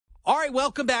All right,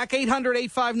 welcome back.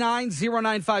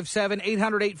 800-859-0957,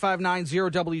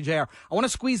 800-859-0WJR. I want to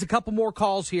squeeze a couple more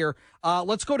calls here.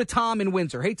 Let's go to Tom in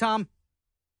Windsor. Hey, Tom.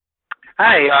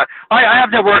 Hi. I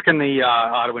have to work in the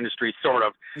auto industry, sort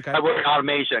of. Okay. I work in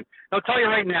automation. I'll tell you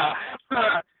right now,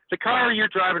 the car you're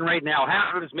driving right now,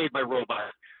 half of it is made by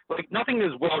robots. Like, nothing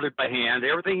is welded by hand.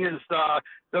 Everything is the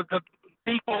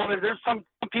people. There's some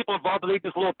people involved. They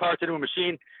just little parts into a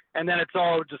machine, and then it's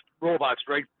all just robots,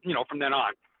 right? From then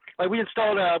on. Like, we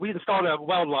installed a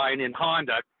weld line in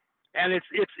Honda, and it's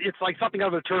like something out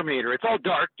of a Terminator. It's all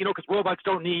dark, because robots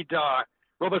don't need light.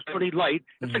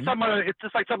 It's like it's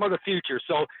just like some of the future.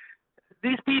 So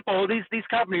these people, these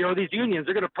companies or these unions,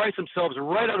 they're going to price themselves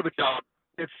right out of a job.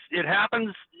 It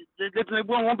happens. It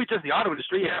won't be just the auto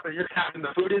industry. It happens in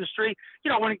the food industry.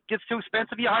 When it gets too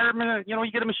expensive, you hire them, and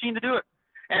you get a machine to do it.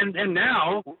 And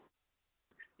now,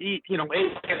 AI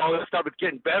and all this stuff is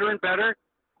getting better and better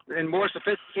and more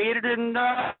sophisticated, and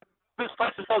this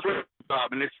price themselves right out of a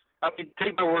job. And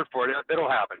take my word for it. It'll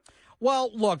happen. Well,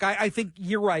 look, I think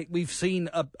you're right. We've seen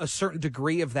a certain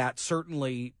degree of that,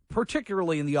 certainly,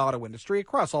 particularly in the auto industry,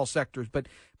 across all sectors. But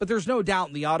there's no doubt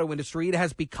in the auto industry, it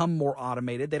has become more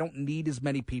automated. They don't need as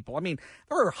many people. I mean,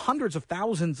 there are hundreds of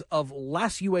thousands of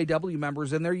less UAW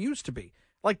members than there used to be,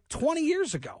 like 20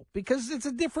 years ago, because it's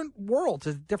a different world.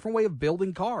 It's a different way of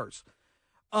building cars.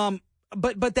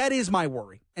 But that is my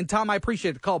worry. And, Tom, I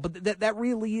appreciate the call, but that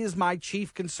really is my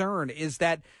chief concern, is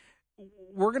that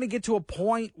we're going to get to a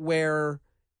point where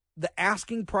the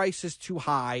asking price is too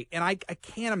high, and I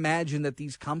can't imagine that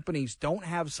these companies don't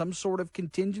have some sort of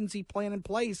contingency plan in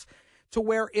place to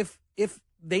where if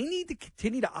they need to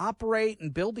continue to operate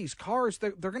and build these cars,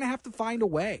 they're going to have to find a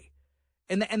way.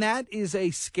 And that is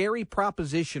a scary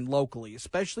proposition locally,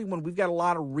 especially when we've got a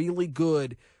lot of really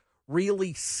good,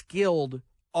 really skilled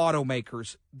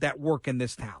automakers that work in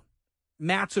this town.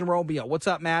 Matt's in Romeo. What's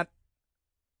up, Matt?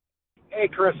 Hey,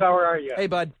 Chris, how are you? Hey,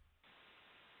 bud.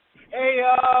 Hey,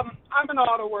 I'm an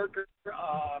auto worker.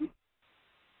 The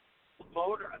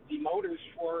motors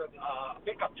for a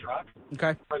pickup truck.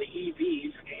 Okay. For the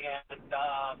EVs, and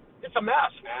it's a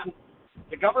mess, man.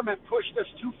 The government pushed us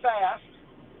too fast,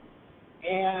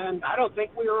 and I don't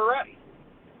think we were ready.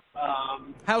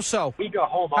 How so? We go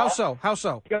home. How so?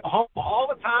 We go home all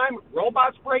the time.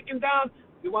 Robots breaking down.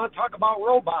 We want to talk about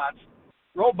robots.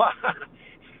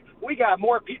 We got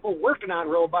more people working on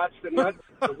robots than the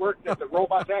work that the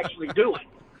robot's actually doing.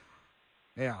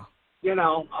 Yeah. There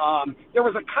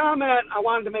was a comment I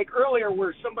wanted to make earlier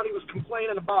where somebody was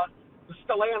complaining about the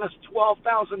Stellantis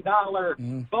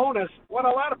 $12,000 bonus. What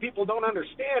a lot of people don't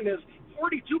understand is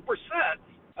 42%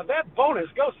 of that bonus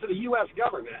goes to the U.S.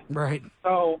 government. Right.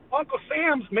 So Uncle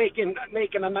Sam's making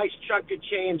a nice chunk of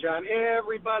change on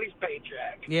everybody's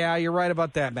paycheck. Yeah, you're right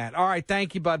about that, Matt. All right,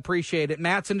 thank you, bud. Appreciate it.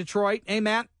 Matt's in Detroit. Hey,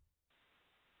 Matt.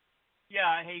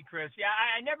 Yeah, hey, Chris. Yeah,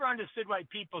 I never understood why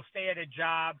people stay at a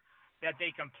job that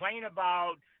they complain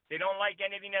about. They don't like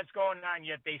anything that's going on,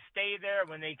 yet they stay there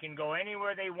when they can go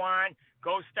anywhere they want,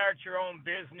 go start your own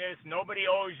business. Nobody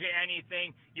owes you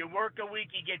anything. You work a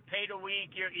week, you get paid a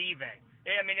week, you're even.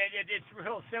 I mean, it's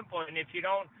real simple, and if you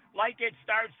don't like it,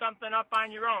 start something up on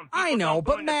your own. I know,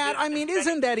 but Matt, I mean,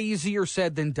 isn't that easier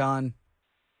said than done?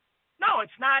 No,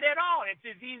 it's not at all. It's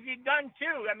as easy done,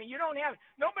 too. I mean,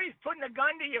 nobody's putting a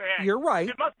gun to your head. You're right.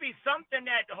 There must be something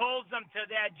that holds them to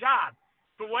that job.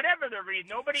 For whatever the reason,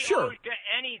 nobody owes you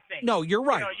anything. No, you're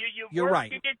right. You work,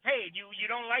 right. You get paid. You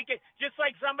don't like it. Just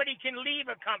like somebody can leave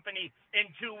a company in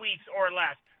 2 weeks or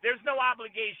less. There's no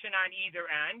obligation on either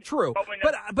end. True.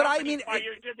 But I mean,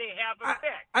 do they have a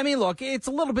fix? I mean, look, it's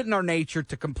a little bit in our nature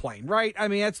to complain, right? I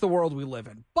mean, that's the world we live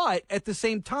in. But at the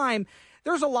same time,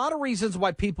 there's a lot of reasons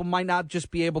why people might not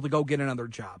just be able to go get another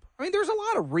job. I mean, there's a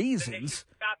lot of reasons.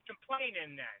 Stop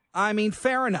complaining then. I mean,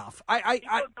 fair enough. I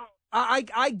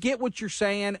get what you're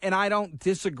saying, and I don't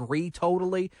disagree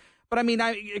totally. But I mean,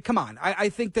 come on. I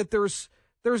think that there's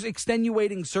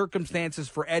extenuating circumstances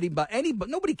for anybody.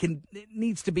 Nobody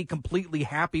needs to be completely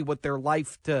happy with their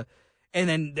life or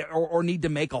need to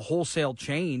make a wholesale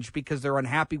change because they're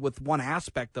unhappy with one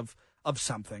aspect of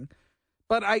something.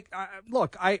 But I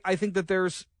think that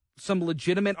there's some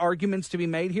legitimate arguments to be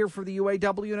made here for the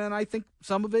UAW, and I think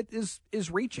some of it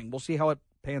is reaching. We'll see how it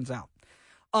pans out.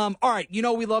 All right,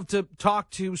 we love to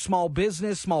talk to small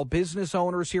business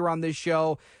owners here on this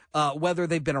show, whether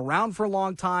they've been around for a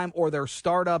long time or they're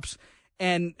startups,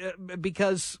 and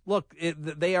because, look,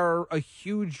 they are a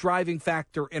huge driving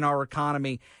factor in our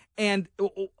economy. And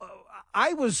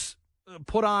I was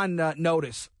put on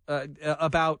notice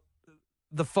about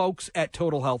the folks at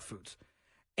Total Health Foods.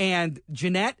 And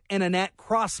Jeanette and Annette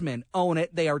Crossman own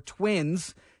it. They are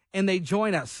twins, and they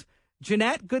join us.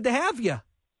 Jeanette, good to have you.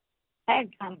 Hey,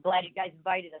 I'm glad you guys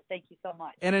invited us. Thank you so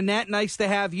much. And Annette, nice to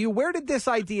have you. Where did this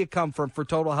idea come from for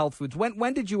Total Health Foods?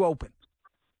 When did you open?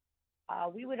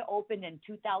 We would have opened in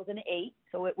 2008,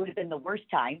 so it would have been the worst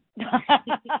time.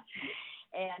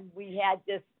 And we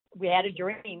had a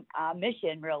dream,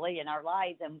 mission really in our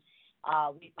lives, and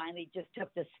we finally just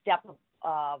took the step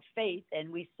of faith,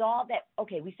 and we saw that,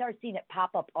 we started seeing it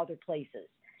pop up other places.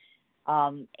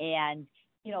 And,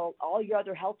 all your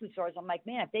other health food stores, I'm like,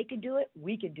 man, if they can do it,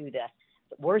 we can do this.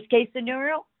 Worst case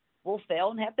scenario, we'll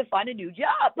fail and have to find a new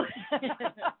job.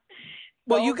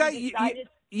 Well, you guys,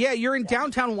 you're in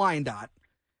downtown Wyandotte.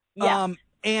 Yeah.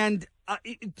 And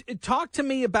talk to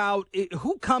me about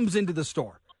who comes into the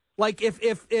store. Like, if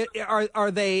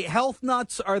are they health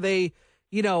nuts? Are they,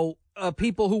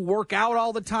 people who work out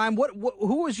all the time?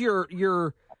 Who is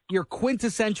your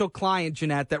quintessential client,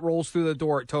 Jeanette, that rolls through the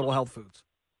door at Total Health Foods?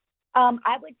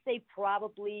 I would say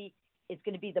probably it's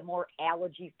going to be the more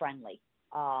allergy friendly.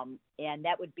 And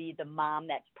that would be the mom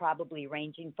that's probably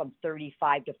ranging from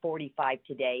 35 to 45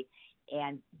 today.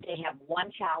 And they have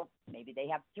one child, maybe they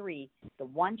have three. The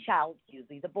one child,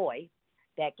 usually the boy,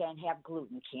 that can't have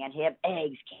gluten, can't have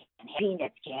eggs, can't have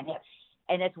peanuts, can't have,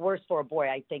 and it's worse for a boy,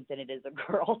 I think, than it is a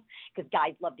girl, because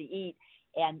guys love to eat.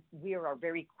 And we are a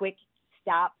very quick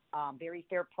stop, very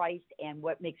fair price, and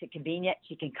what makes it convenient,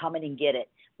 you can come in and get it.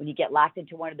 When you get locked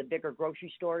into one of the bigger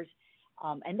grocery stores,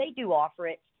 and they do offer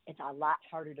it, it's a lot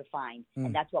harder to find.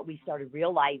 And that's what we started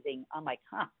realizing. I'm like,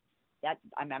 that's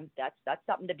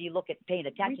something to be paying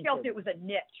attention to. We felt it was a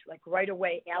niche, like right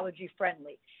away, allergy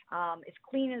friendly. As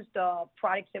clean as the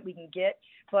products that we can get,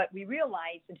 but we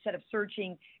realized instead of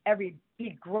searching every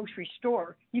big grocery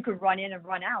store, you could run in and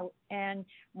run out. And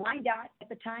Wyandotte at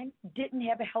the time didn't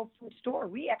have a health food store.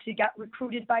 We actually got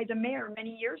recruited by the mayor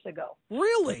many years ago.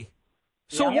 Really?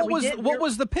 So what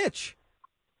was the pitch?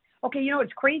 Okay,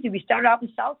 it's crazy. We started out in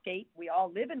Southgate. We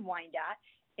all live in Wyandotte.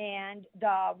 And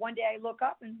one day I look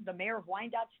up and the mayor of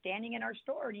Wyandotte standing in our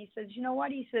store, and he says, you know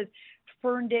what? He says,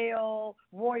 Ferndale,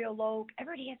 Royal Oak,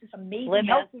 everybody has this amazing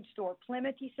health food store.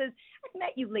 Plymouth, he says, I've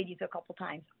met you ladies a couple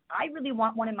times. I really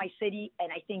want one in my city,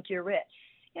 and I think you're it.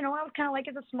 I was kind of like,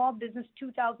 as a small business,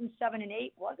 2007 and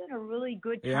 8 wasn't a really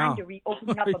good time to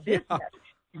reopen up a business.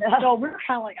 So we're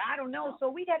kind of like, I don't know. So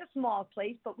we had a small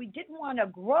place, but we didn't want to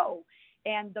grow.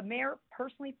 And the mayor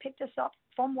personally picked us up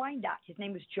from Wyandotte. His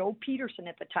name was Joe Peterson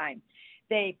at the time.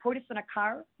 They put us in a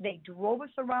car. They drove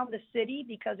us around the city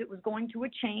because it was going through a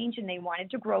change and they wanted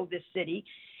to grow this city,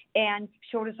 and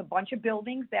showed us a bunch of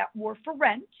buildings that were for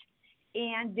rent,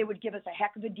 and they would give us a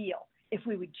heck of a deal if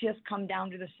we would just come down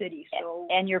to the city. So,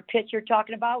 and your pitch you're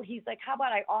talking about, he's like, how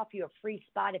about I offer you a free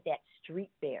spot at that street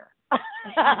fair?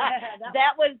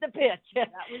 That was the pitch.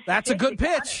 That's a good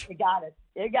pitch. You got it.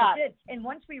 You got it. And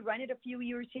once we rented a few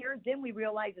years here, then we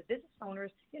realized as business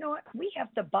owners, you know what, we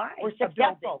have to buy. We're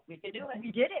successful. We can do it.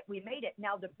 We did it. We made it.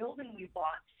 Now the building we bought,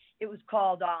 it was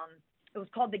called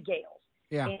the Gales.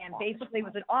 Yeah. And basically it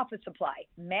was an office supply.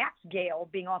 Max Gale,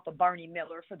 being off of Barney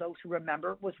Miller, for those who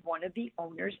remember, was one of the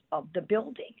owners of the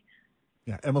building.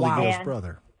 Yeah, Emily Gale's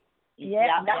brother.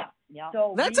 Yeah.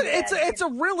 So it's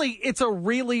a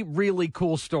really, really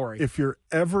cool story. If you're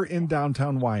ever in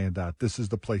downtown Wyandotte, this is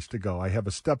the place to go. I have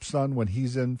a stepson when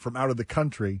he's in from out of the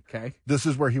country. Okay. This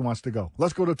is where he wants to go.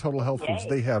 Let's go to Total Health Foods.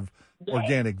 They have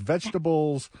organic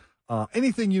vegetables,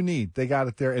 anything you need. They got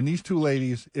it there. And these two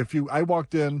ladies, I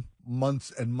walked in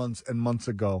months and months and months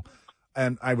ago,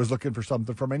 and I was looking for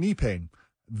something for my knee pain.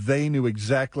 They knew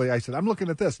exactly. I said, I'm looking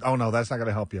at this. Oh, no, that's not going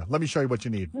to help you. Let me show you what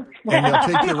you need. And they'll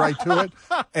take you right to it.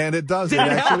 And it does. It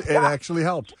actually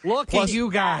helped. Look at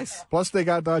you guys. Plus, they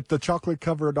got the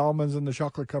chocolate-covered almonds and the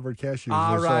chocolate-covered cashews.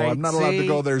 All right. So I'm not allowed to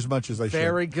go there as much as I should.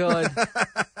 Very good.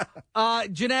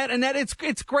 Jeanette, Annette,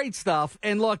 it's great stuff.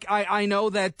 And look, I know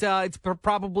that it's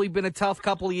probably been a tough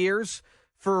couple of years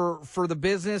for the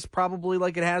business, probably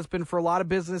like it has been for a lot of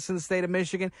business in the state of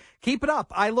Michigan. Keep it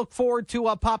up. I look forward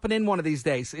to popping in one of these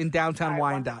days in downtown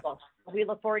Wyandotte. Wonderful. We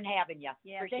look forward to having you.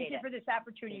 Yeah, thank you for this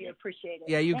opportunity. Appreciate it.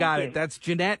 Yeah, you got it. That's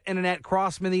Jeanette and Annette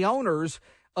Crossman, the owners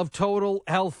of Total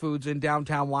Health Foods in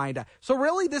downtown Wyandotte. So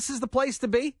really, this is the place to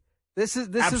be? This is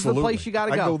the place you got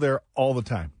to go. I go there all the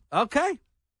time. Okay.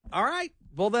 All right.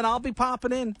 Well, then I'll be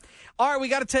popping in. All right, we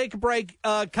got to take a break.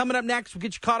 Coming up next, we'll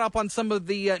get you caught up on some of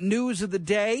the news of the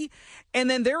day. And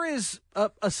then there is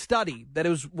a study that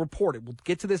was reported. We'll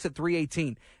get to this at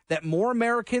 3:18, that more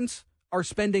Americans are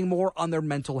spending more on their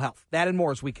mental health. That and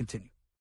more as we continue.